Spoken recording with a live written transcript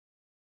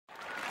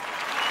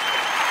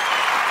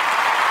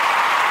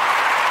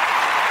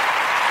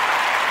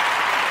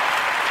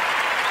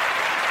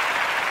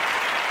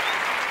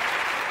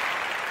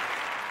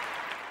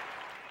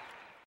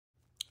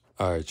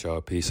All right,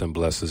 y'all. Peace and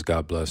blessings.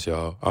 God bless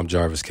y'all. I'm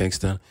Jarvis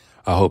Kingston.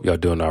 I hope y'all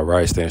doing all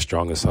right, staying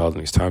strong and solid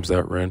in these times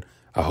that we're in.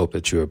 I hope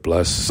that you are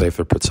blessed, safe,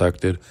 and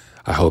protected.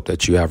 I hope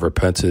that you have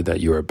repented, that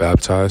you are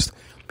baptized.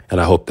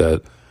 And I hope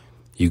that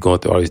you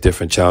going through all these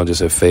different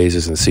challenges and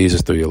phases and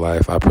seasons through your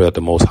life. I pray that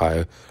the Most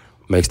High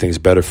makes things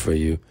better for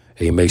you,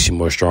 and He makes you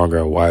more stronger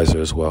and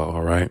wiser as well,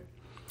 all right?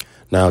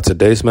 Now,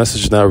 today's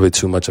message is not really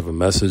too much of a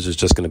message. It's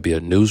just going to be a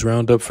news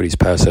roundup for these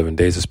past 7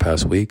 days, this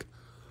past week.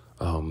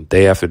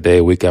 Day after day,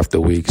 week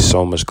after week,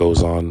 so much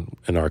goes on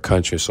in our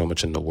country, so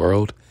much in the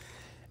world.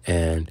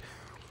 And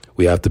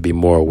we have to be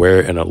more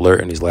aware and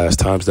alert in these last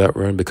times that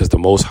we're in, because the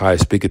Most High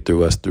is speaking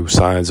through us through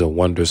signs and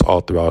wonders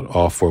all throughout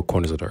all four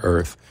corners of the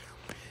earth.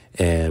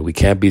 And we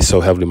can't be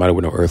so heavily minded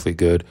with no earthly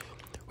good.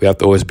 We have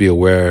to always be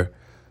aware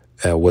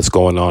of what's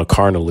going on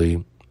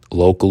carnally,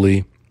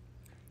 locally,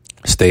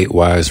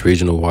 state-wise,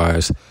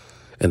 regional-wise,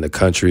 in the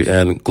country,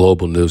 and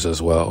global news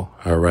as well.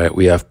 All right.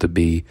 We have to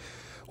be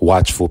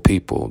watchful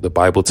people. The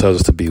Bible tells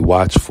us to be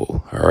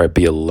watchful. All right.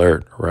 Be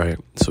alert. Right.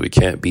 So we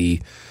can't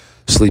be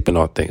sleeping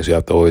on things. You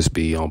have to always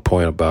be on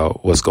point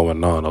about what's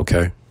going on.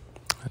 Okay.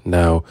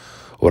 Now,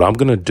 what I'm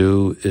going to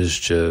do is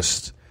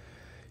just,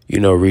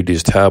 read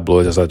these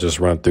tabloids as I just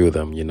run through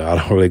them. I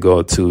don't really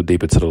go too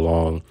deep into the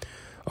long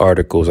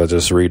articles. I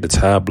just read the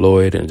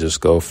tabloid and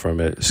just go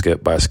from it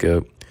skip by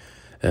skip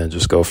and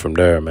just go from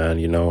there, man.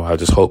 I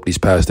just hope these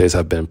past days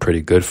have been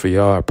pretty good for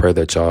y'all. I pray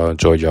that y'all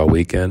enjoyed y'all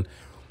weekend.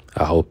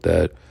 I hope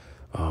that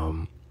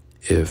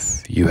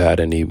if you had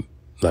any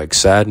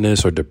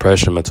sadness or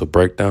depression, mental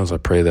breakdowns, I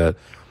pray that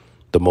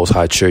the Most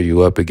High cheer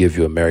you up and give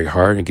you a merry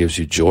heart and gives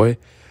you joy.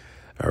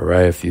 All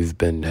right. If you've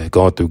been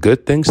going through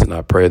good things, then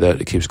I pray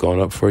that it keeps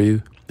going up for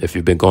you. If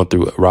you've been going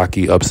through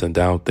rocky ups and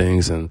down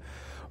things and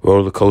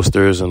roller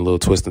coasters and little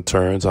twists and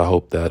turns, I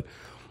hope that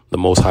the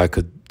Most High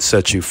could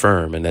set you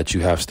firm and that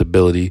you have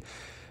stability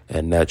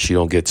and that you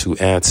don't get too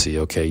antsy.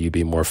 Okay. You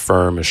be more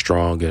firm and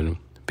strong and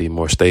be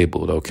more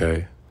stable.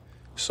 Okay.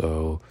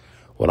 So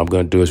what I'm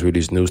going to do is read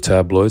these news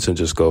tabloids and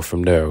just go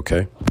from there,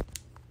 okay?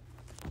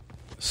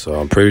 So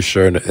I'm pretty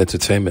sure in the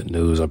entertainment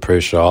news, I'm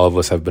pretty sure all of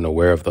us have been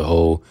aware of the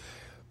whole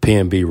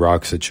PNB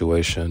Rock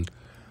situation,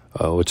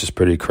 which is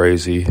pretty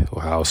crazy,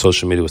 how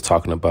social media was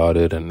talking about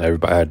it, and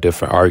everybody had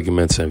different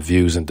arguments and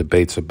views and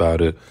debates about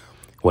it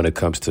when it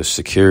comes to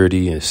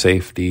security and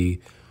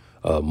safety,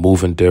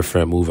 moving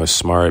different, moving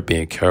smart,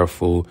 being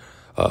careful,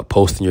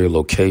 posting your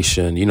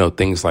location,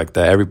 things like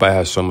that. Everybody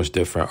has so much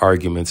different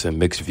arguments and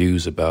mixed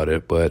views about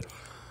it, but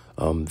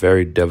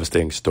very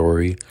devastating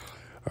story.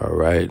 All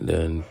right.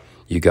 Then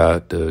you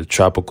got the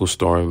tropical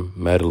storm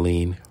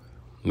Medellin.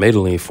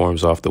 Medellin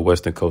forms off the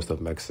western coast of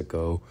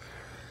Mexico.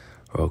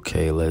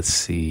 Okay, let's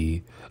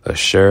see. A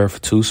sheriff,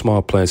 two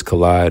small planes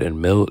collide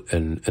in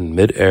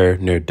midair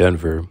near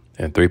Denver,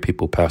 and 3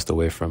 people passed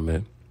away from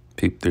it.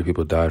 3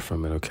 people died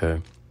from it.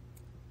 Okay.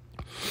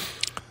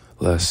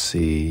 Let's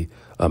see.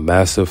 A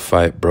massive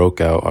fight broke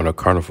out on a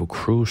Carnival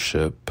cruise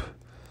ship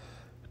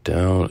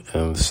down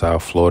in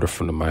South Florida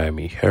from the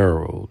Miami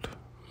Herald.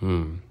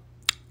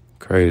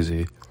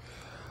 Crazy.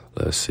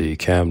 Let's see.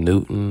 Cam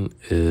Newton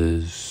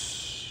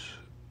is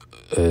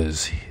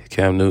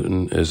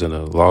in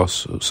a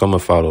lawsuit.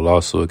 Someone filed a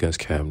lawsuit against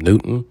Cam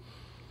Newton.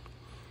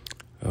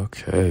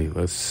 Okay,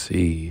 let's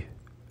see.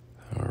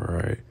 All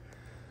right.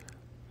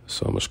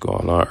 So much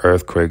going on.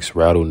 Earthquakes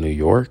rattle New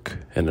York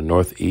and the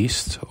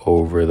Northeast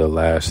over the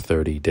last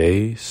 30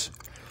 days.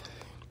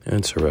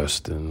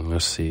 Interesting.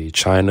 Let's see.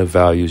 China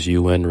values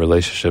UN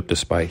relationship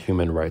despite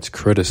human rights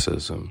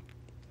criticism.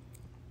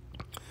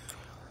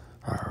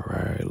 All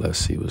right. Let's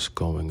see what's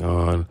going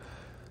on.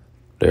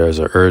 There's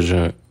an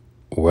urgent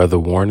weather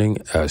warning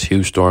as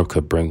huge storm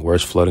could bring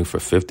worst flooding for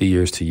 50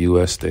 years to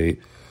U.S.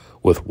 state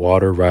with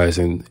water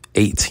rising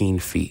 18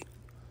 feet.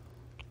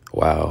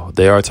 Wow.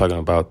 They are talking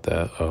about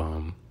that.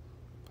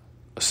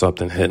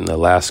 Something hitting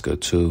Alaska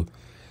too.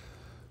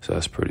 So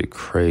that's pretty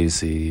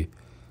crazy.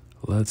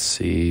 Let's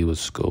see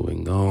what's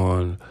going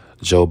on.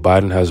 Joe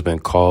Biden has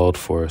called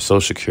for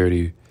Social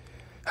Security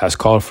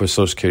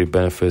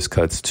benefits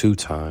cuts 2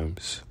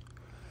 times.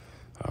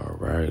 All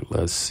right,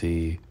 let's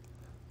see.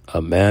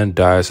 A man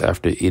dies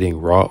after eating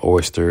raw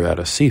oyster at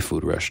a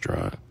seafood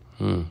restaurant.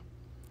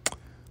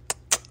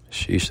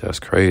 Sheesh, that's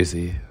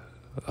crazy.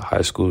 A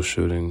high school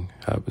shooting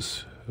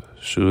happens.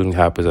 Shooting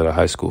happens at a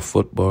high school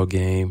football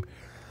game.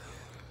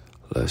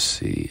 Let's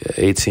see. An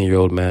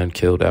 18-year-old man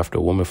killed after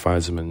a woman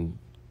finds him in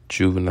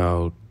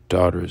juvenile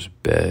daughter's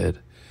bed.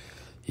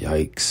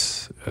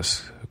 Yikes.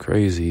 That's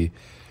crazy.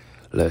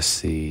 Let's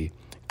see.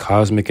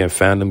 Cosmic and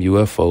phantom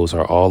UFOs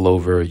are all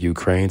over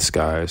Ukraine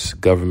skies.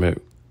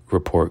 Government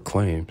report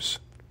claims.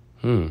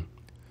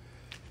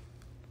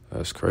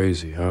 That's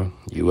crazy, huh?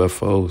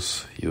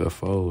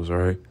 UFOs,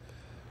 right?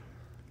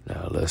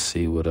 Now let's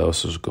see what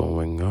else is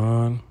going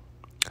on.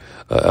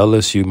 A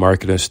LSU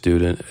marketing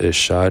student is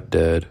shot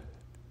dead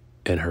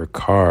in her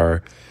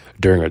car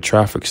during a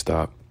traffic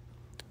stop.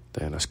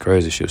 Damn, that's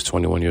crazy. She was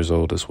 21 years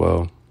old as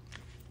well.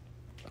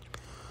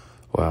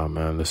 Wow,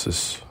 man, this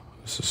is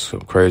This is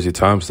some crazy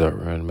times that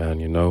we're in,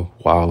 man,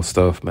 wild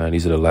stuff, man.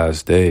 These are the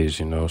last days,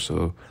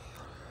 so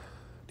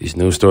these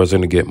news stories are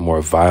going to get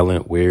more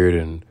violent, weird,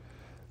 and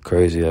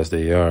crazy as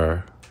they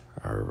are.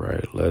 All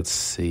right, let's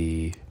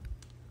see.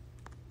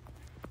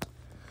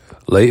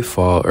 Late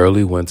fall,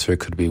 early winter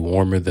could be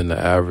warmer than the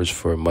average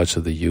for much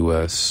of the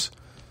U.S.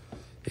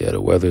 Yeah,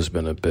 the weather's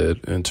been a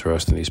bit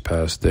interesting these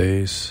past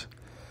days.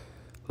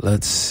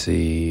 Let's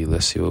see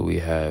what we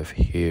have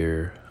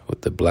here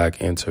with the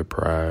Black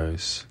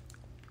Enterprise.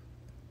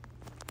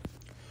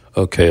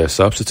 Okay, a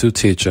substitute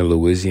teacher in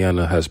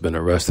Louisiana has been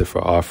arrested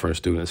for offering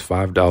students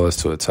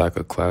 $5 to attack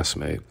a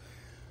classmate.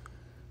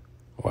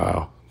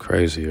 Wow,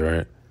 crazy,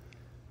 right?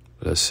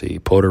 Let's see.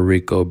 Puerto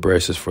Rico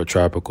braces for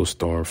tropical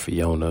storm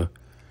Fiona.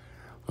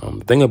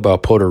 The thing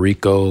about Puerto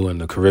Rico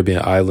and the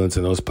Caribbean islands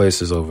and those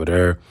places over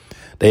there,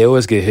 they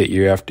always get hit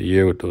year after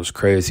year with those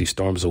crazy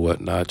storms or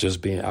whatnot.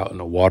 Just being out in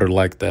the water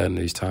like that in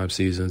these time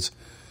seasons,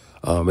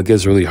 it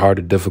gets really hard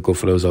and difficult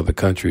for those other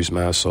countries,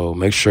 man. So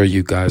make sure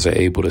you guys are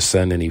able to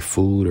send any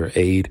food or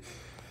aid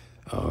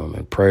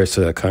and prayers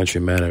to that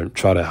country, man, and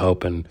try to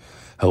help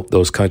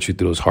those countries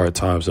through those hard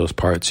times, those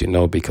parts,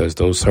 because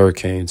those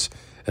hurricanes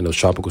and those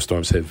tropical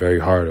storms hit very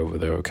hard over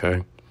there,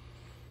 okay?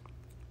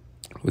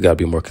 We got to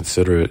be more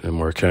considerate and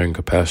more caring and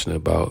compassionate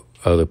about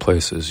other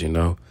places,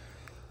 Now,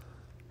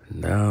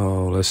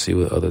 let's see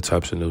what other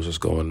types of news is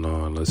going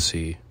on. Let's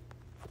see.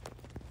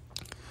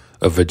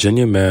 A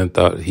Virginia man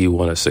thought he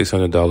won a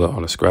 $600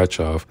 on a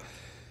scratch-off.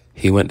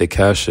 He went to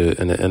cash it,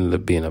 and it ended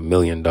up being $1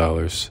 million.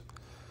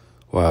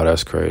 Wow,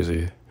 that's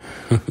crazy.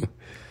 You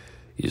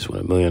just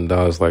won $1 million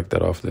like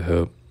that off the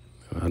hip.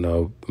 I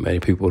know many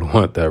people would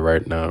want that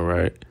right now,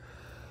 right?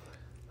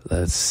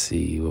 Let's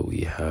see what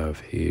we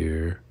have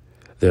here.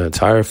 The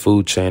entire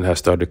food chain has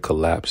started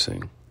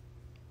collapsing.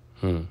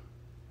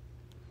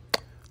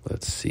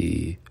 Let's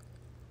see.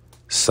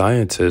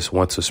 Scientists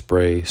want to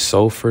spray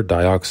sulfur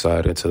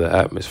dioxide into the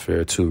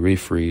atmosphere to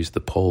refreeze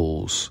the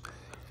poles.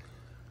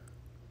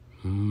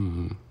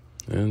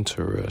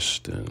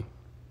 Interesting.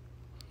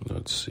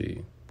 Let's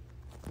see.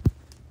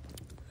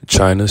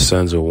 China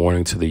sends a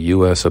warning to the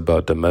U.S.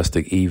 about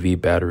domestic EV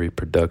battery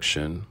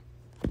production.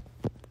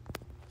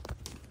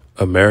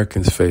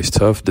 Americans face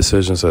tough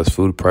decisions as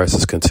food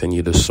prices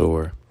continue to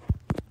soar.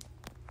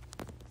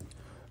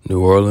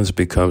 New Orleans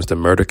becomes the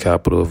murder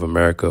capital of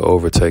America,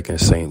 overtaking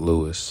St.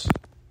 Louis.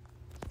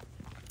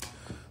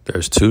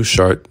 There's two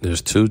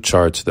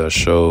charts that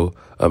show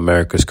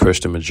America's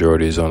Christian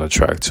majority is on a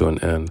track to an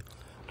end.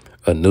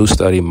 A new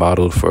study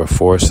modeled for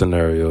 4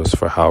 scenarios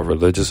for how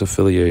religious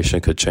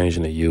affiliation could change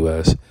in the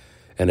U.S.,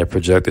 and it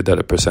projected that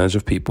a percentage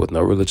of people with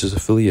no religious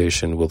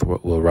affiliation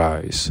will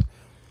rise.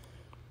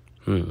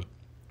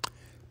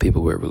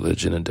 People with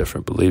religion and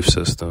different belief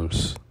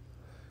systems,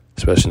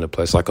 especially in a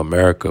place like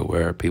America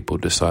where people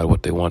decide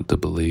what they want to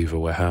believe or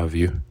what have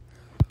you.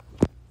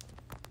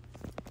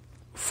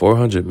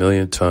 400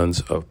 million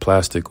tons of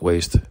plastic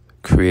waste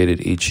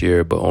created each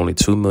year, but only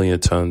 2 million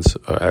tons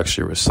are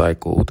actually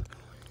recycled.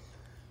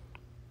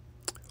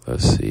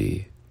 Let's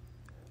see.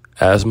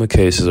 Asthma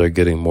cases are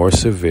getting more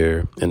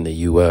severe in the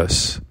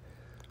U.S.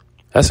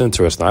 That's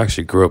interesting. I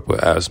actually grew up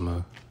with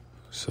asthma,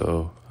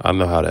 so I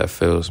know how that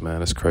feels,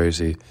 man. It's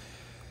crazy.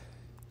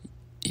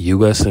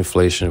 U.S.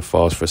 inflation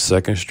falls for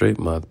second straight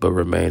month, but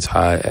remains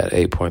high at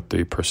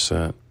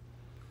 8.3%.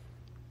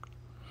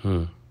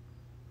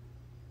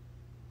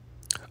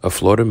 A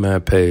Florida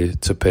man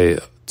paid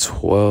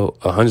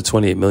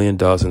 $128 million in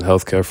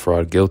healthcare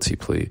fraud guilty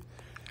plea.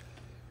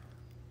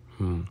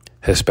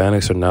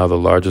 Hispanics are now the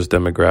largest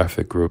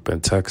demographic group in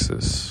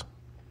Texas.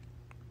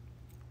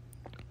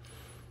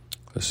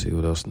 Let's see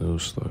what else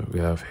news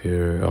we have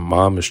here. A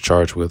mom is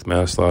charged with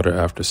manslaughter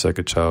after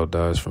second child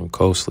dies from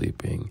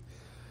co-sleeping.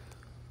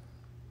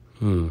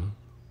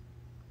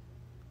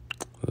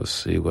 Let's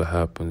see what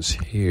happens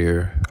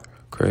here.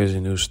 Crazy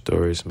news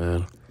stories,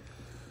 man.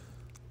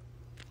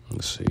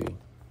 Let's see.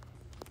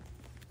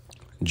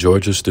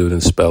 Georgia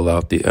students spell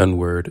out the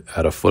N-word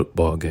at a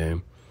football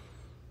game.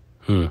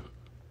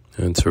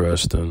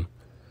 Interesting.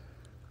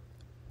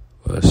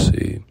 Let's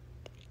see.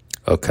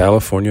 A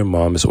California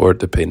mom is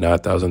ordered to pay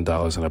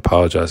 $9,000 and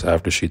apologize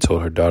after she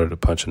told her daughter to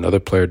punch another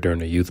player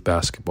during a youth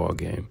basketball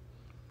game.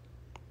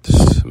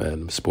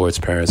 Man, sports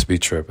parents be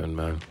tripping,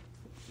 man.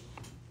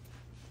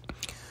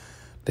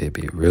 They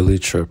be really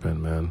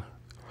tripping, man.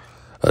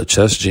 A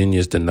chess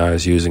genius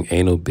denies using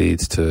anal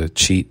beads to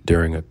cheat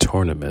during a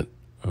tournament.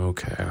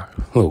 Okay, a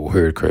little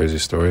weird, crazy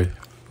story.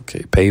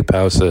 Okay,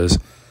 PayPal says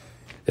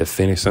if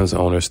Phoenix Suns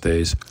owner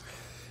stays,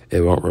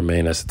 it won't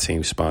remain as a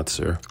team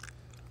sponsor.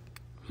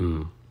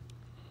 All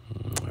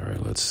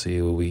right, let's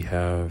see what we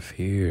have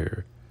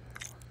here.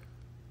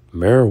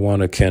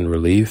 Marijuana can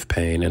relieve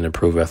pain and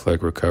improve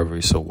athletic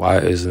recovery, so why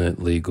isn't it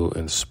legal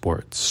in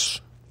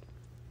sports?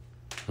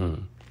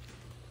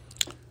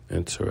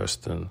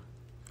 Interesting.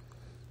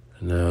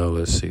 Now,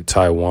 let's see.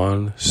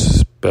 Taiwan,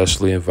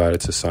 specially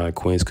invited to sign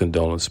Queen's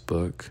condolence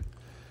book.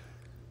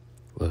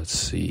 Let's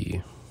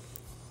see.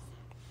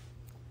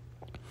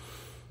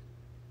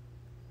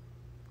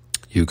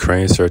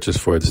 Ukraine searches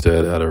for its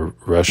dead at a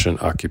Russian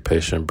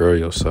occupation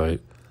burial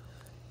site.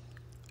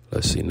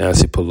 Let's see.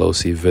 Nancy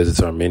Pelosi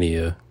visits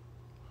Armenia.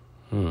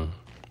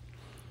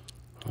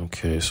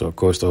 Okay, so of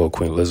course the whole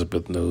Queen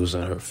Elizabeth news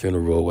and her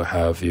funeral, what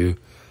have you.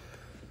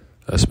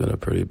 That's been a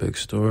pretty big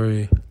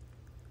story.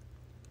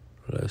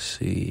 Let's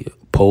see.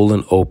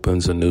 Poland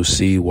opens a new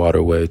sea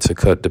waterway to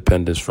cut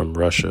dependence from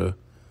Russia.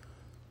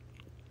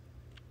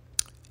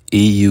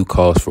 EU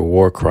calls for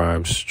war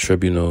crimes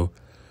tribunal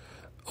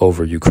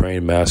over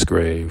Ukraine mass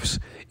graves.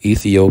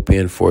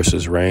 Ethiopian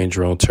forces rain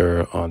drone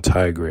terror on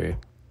Tigray.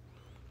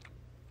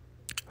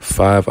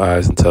 Five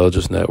Eyes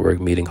Intelligence Network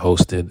meeting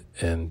hosted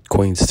in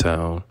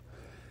Queenstown.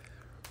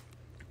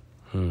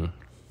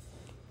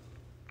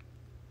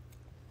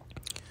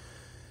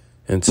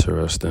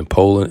 Interesting.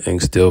 Poland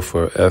inks deal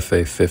for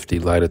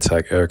FA-50 light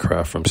attack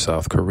aircraft from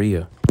South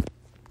Korea.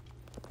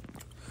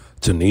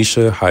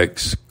 Tunisia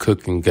hikes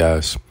cooking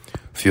gas,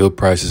 fuel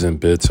prices in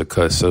bid to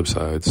cut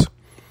subsidies.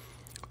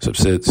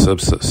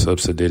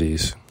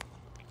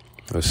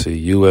 Let's see.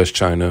 U.S.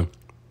 China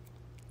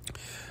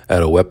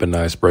at a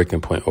weaponized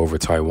breaking point over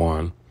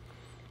Taiwan.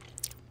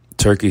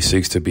 Turkey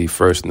seeks to be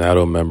first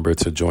NATO member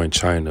to join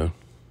China.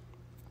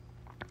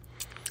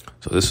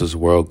 So this is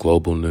world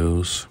global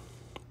news.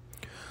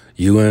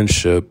 UN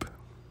ship,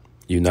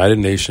 United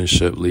Nations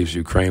ship leaves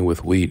Ukraine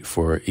with wheat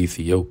for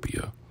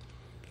Ethiopia.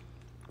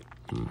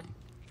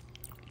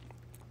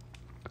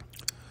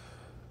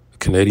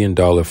 Canadian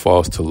dollar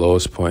falls to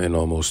lowest point in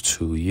almost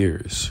 2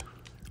 years.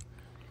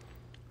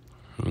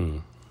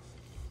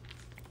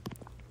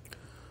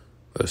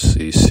 Let's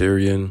see.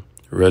 Syrian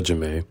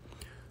regime.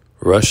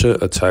 Russia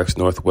attacks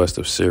northwest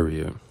of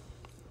Syria.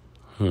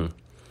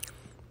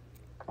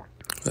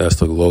 That's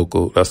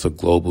the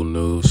global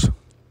news.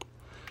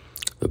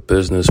 The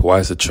business. Why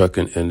is the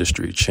trucking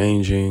industry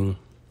changing?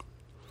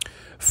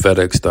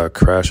 FedEx stock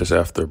crashes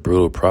after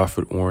brutal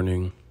profit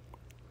warning.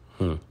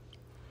 Let's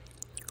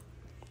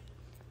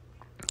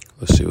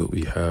see what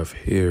we have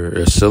here.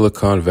 Is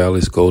Silicon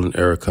Valley's golden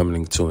era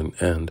coming to an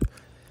end?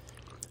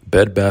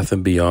 Bed Bath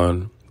 &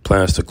 Beyond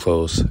plans to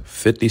close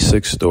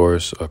 56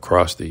 stores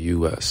across the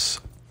U.S.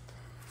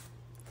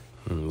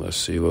 Let's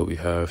see what we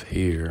have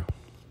here.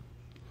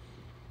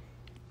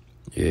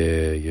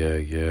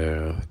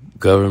 Yeah.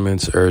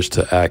 Governments urged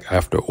to act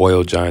after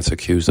oil giants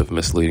accused of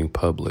misleading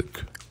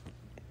public.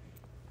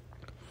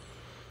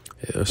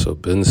 Yeah, so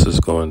business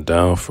is going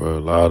down for a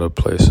lot of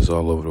places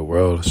all over the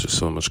world. There's just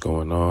so much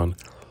going on.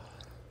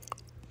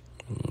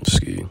 Let's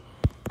see.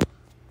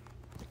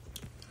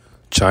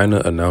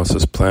 China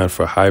announces plan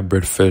for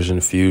hybrid fission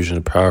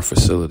fusion power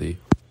facility.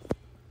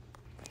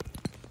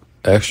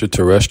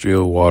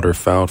 Extraterrestrial water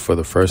found for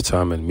the first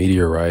time in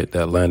meteorite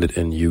that landed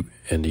in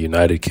the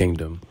United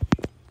Kingdom.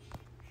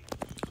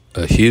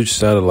 A huge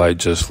satellite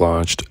just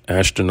launched.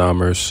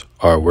 Astronomers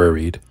are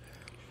worried.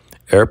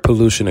 Air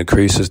pollution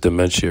increases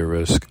dementia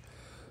risk,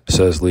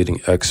 says leading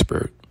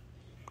expert.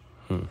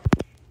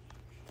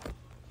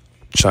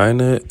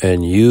 China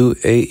and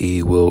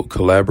UAE will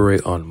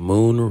collaborate on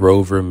moon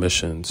rover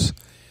missions.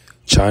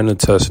 China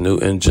tests new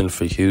engine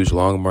for huge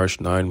Long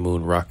March 9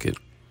 moon rocket.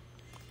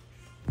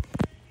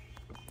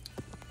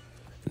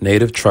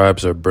 Native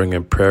tribes are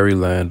bringing prairie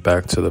land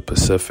back to the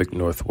Pacific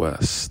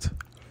Northwest.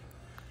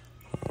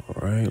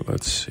 All right,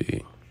 let's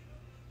see.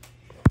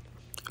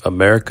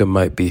 America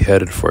might be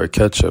headed for a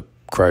catch-up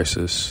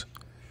crisis.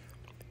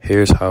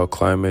 Here's how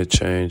climate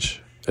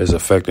change is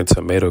affecting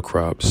tomato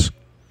crops.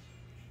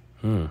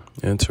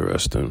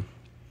 Interesting.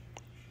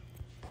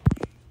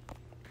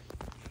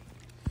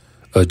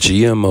 A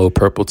GMO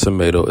purple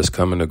tomato is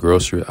coming to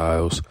grocery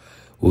aisles.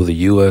 Will the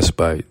U.S.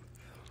 bite?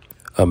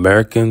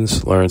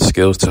 Americans learn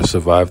skills to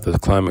survive the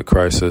climate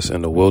crisis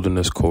in the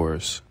wilderness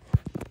chorus.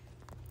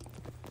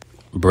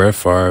 Brett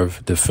Favre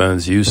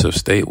defends use of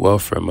state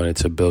welfare money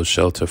to build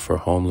shelter for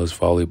homeless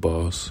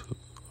volleyballs,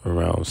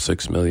 around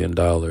 $6 million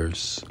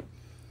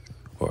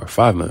or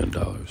 $5 million.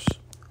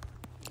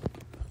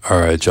 All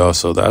right, y'all.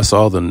 So that's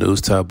all the news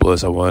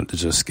tabloids I wanted to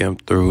just skim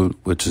through,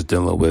 which is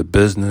dealing with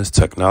business,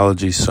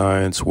 technology,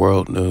 science,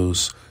 world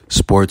news,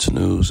 sports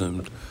news,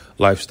 and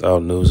lifestyle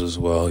news as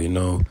well. You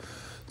know,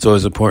 it's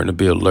always important to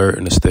be alert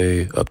and to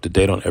stay up to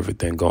date on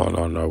everything going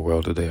on in our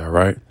world today. All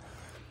right.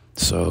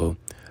 So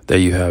there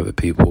you have it,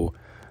 people.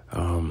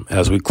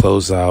 As we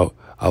close out,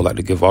 I would like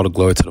to give all the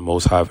glory to the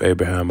Most High of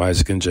Abraham,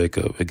 Isaac, and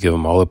Jacob, and give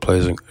them all the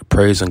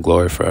praise and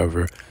glory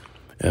forever.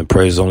 And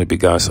praise the only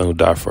begotten Son who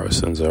died for our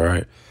sins. All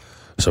right.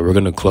 So we're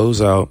going to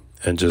close out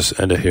and just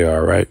end it here,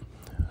 all right?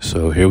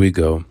 So here we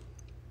go.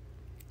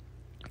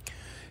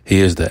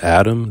 He is the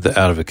Adam, the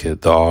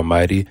Advocate, the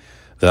Almighty,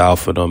 the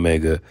Alpha and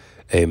Omega.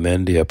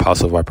 Amen, the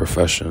Apostle of our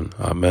profession.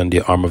 Amen,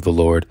 the arm of the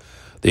Lord,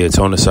 the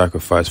atoning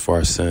sacrifice for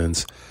our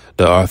sins,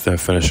 the author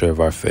and finisher of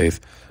our faith,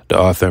 the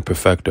author and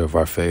perfecter of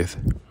our faith,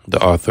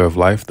 the author of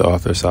life, the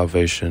author of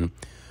salvation,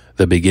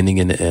 the beginning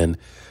and the end,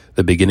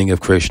 the beginning of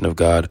creation of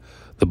God,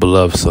 the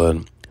beloved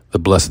Son, the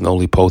blessed and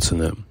only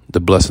potentate, the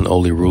blessed and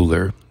only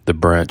ruler, the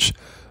branch,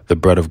 the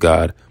bread of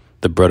God,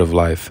 the bread of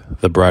life,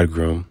 the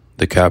bridegroom,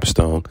 the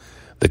capstone,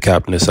 the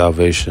captain of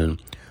salvation,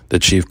 the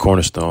chief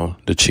cornerstone,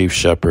 the chief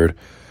shepherd,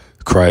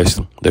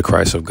 Christ, the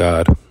Christ of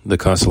God, the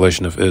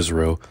consolation of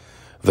Israel,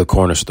 the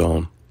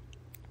cornerstone,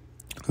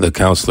 the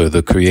counselor,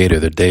 the creator,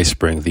 the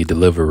dayspring, the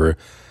deliverer,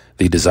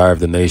 the desire of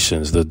the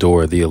nations, the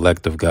door, the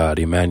elect of God,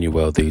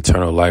 Emmanuel, the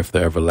eternal life, the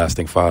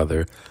everlasting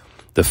Father,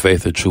 the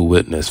faith and true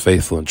witness,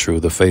 faithful and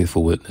true, the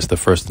faithful witness, the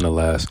first and the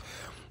last,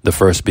 the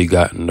first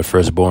begotten, the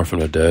firstborn from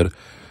the dead,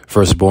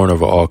 firstborn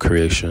over all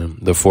creation,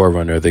 the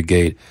forerunner, the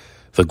gate,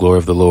 the glory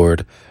of the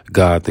Lord,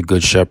 God, the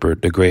good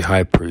shepherd, the great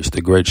high priest,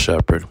 the great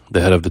shepherd,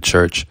 the head of the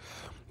church,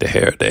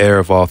 the heir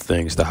of all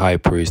things, the high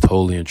priest,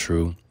 holy and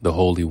true, the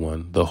holy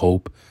one, the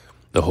hope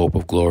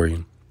of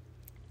glory,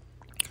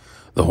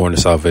 the horn of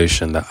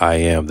salvation, the I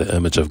am, the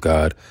image of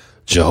God,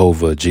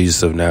 Jehovah,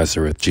 Jesus of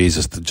Nazareth,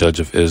 Jesus, the judge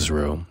of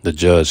Israel, the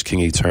judge,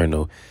 King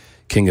eternal,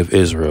 King of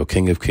Israel,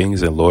 King of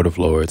kings and Lord of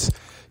lords,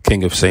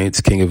 King of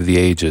saints, King of the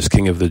ages,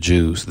 King of the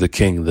Jews, the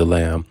King, the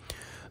Lamb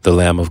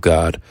of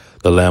God,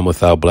 the Lamb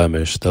without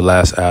blemish, the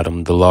last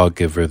Adam, the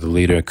lawgiver, the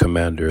leader and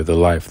commander, the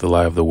life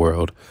of the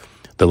world,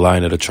 the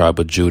Lion of the tribe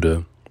of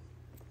Judah,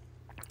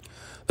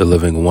 the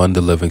living one,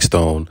 the living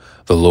stone,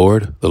 the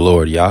Lord,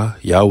 Yahweh,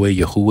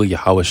 Yahuwah,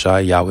 Yahweh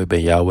Shai, Yahweh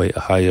Ben Yahweh,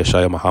 Ahaya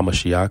Shai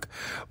Mahamashiach,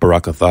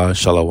 Barakatah,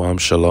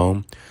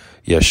 Shalom,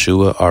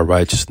 Yeshua, our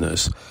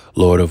righteousness,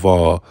 Lord of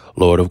all,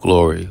 Lord of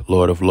glory,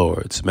 Lord of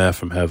lords, man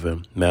from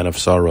heaven, man of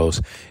sorrows,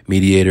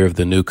 mediator of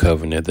the new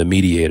covenant, the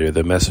mediator,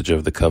 the messenger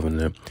of the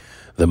covenant,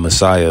 the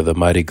Messiah, the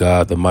mighty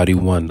God, the mighty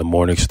one, the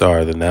morning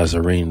star, the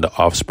Nazarene, the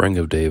offspring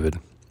of David,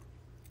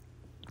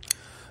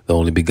 the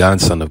only begotten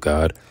Son of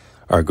God,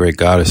 our great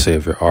God and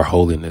Savior, our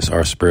holiness,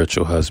 our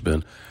spiritual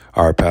husband,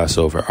 our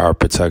Passover, our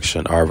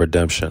protection, our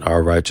redemption,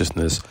 our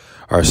righteousness,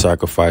 our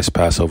sacrifice,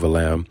 Passover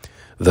lamb,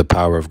 the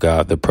power of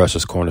God, the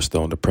precious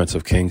cornerstone, the Prince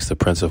of Kings, the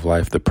Prince of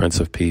Life, the Prince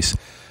of Peace,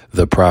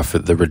 the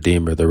prophet, the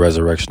Redeemer, the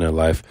resurrection and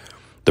life,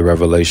 the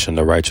revelation,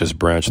 the righteous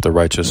branch, the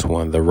righteous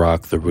one, the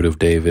rock, the root of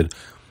David,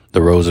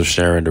 the rose of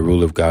Sharon, the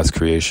rule of God's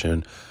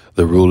creation,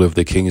 the ruler of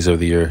the kings of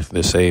the earth,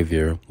 the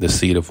Savior, the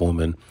seed of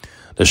woman,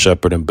 the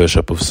shepherd and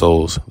bishop of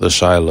souls, the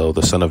Shiloh,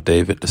 the Son of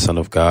David, the Son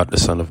of God, the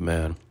Son of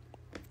Man,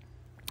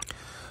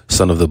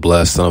 Son of the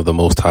blessed, Son of the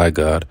Most High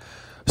God,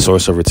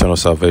 source of eternal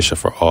salvation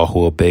for all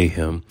who obey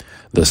him,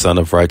 the Son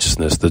of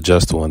righteousness, the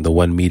just one, the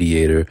one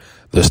mediator,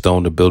 the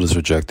stone the builders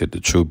rejected, the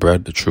true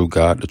bread, the true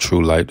God, the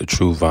true light, the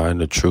true vine,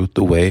 the truth,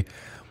 the way,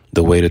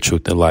 the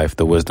truth, and life,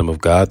 the wisdom of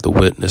God, the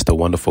witness, the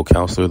wonderful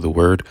counselor, the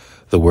word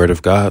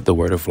of God, the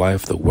word of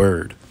life, the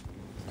word.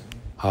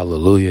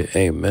 Hallelujah.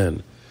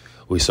 Amen.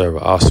 We serve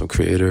an awesome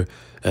creator,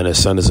 and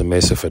his son is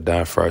amazing for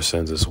dying for our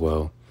sins as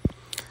well.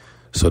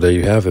 So there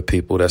you have it,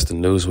 people. That's the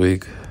news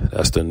week.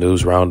 That's the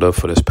news roundup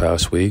for this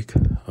past week.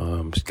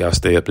 Just got to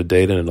stay up to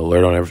date and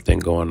alert on everything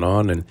going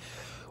on. And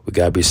we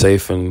got to be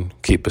safe and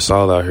keep us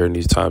all out here in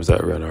these times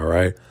that we're in, all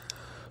right?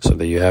 So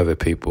there you have it,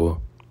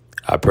 people.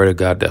 I pray to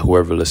God that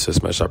whoever listens to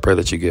this message, I pray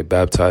that you get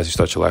baptized, you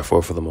start your life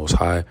forward for the Most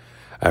High.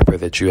 I pray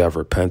that you have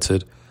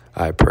repented.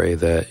 I pray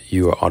that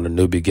you are on a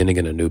new beginning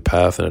and a new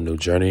path and a new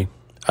journey.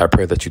 I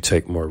pray that you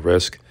take more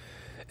risk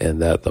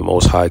and that the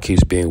Most High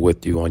keeps being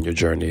with you on your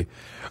journey.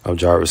 I'm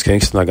Jarvis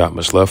Kingston. I got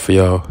much love for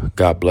y'all.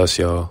 God bless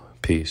y'all.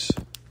 Peace.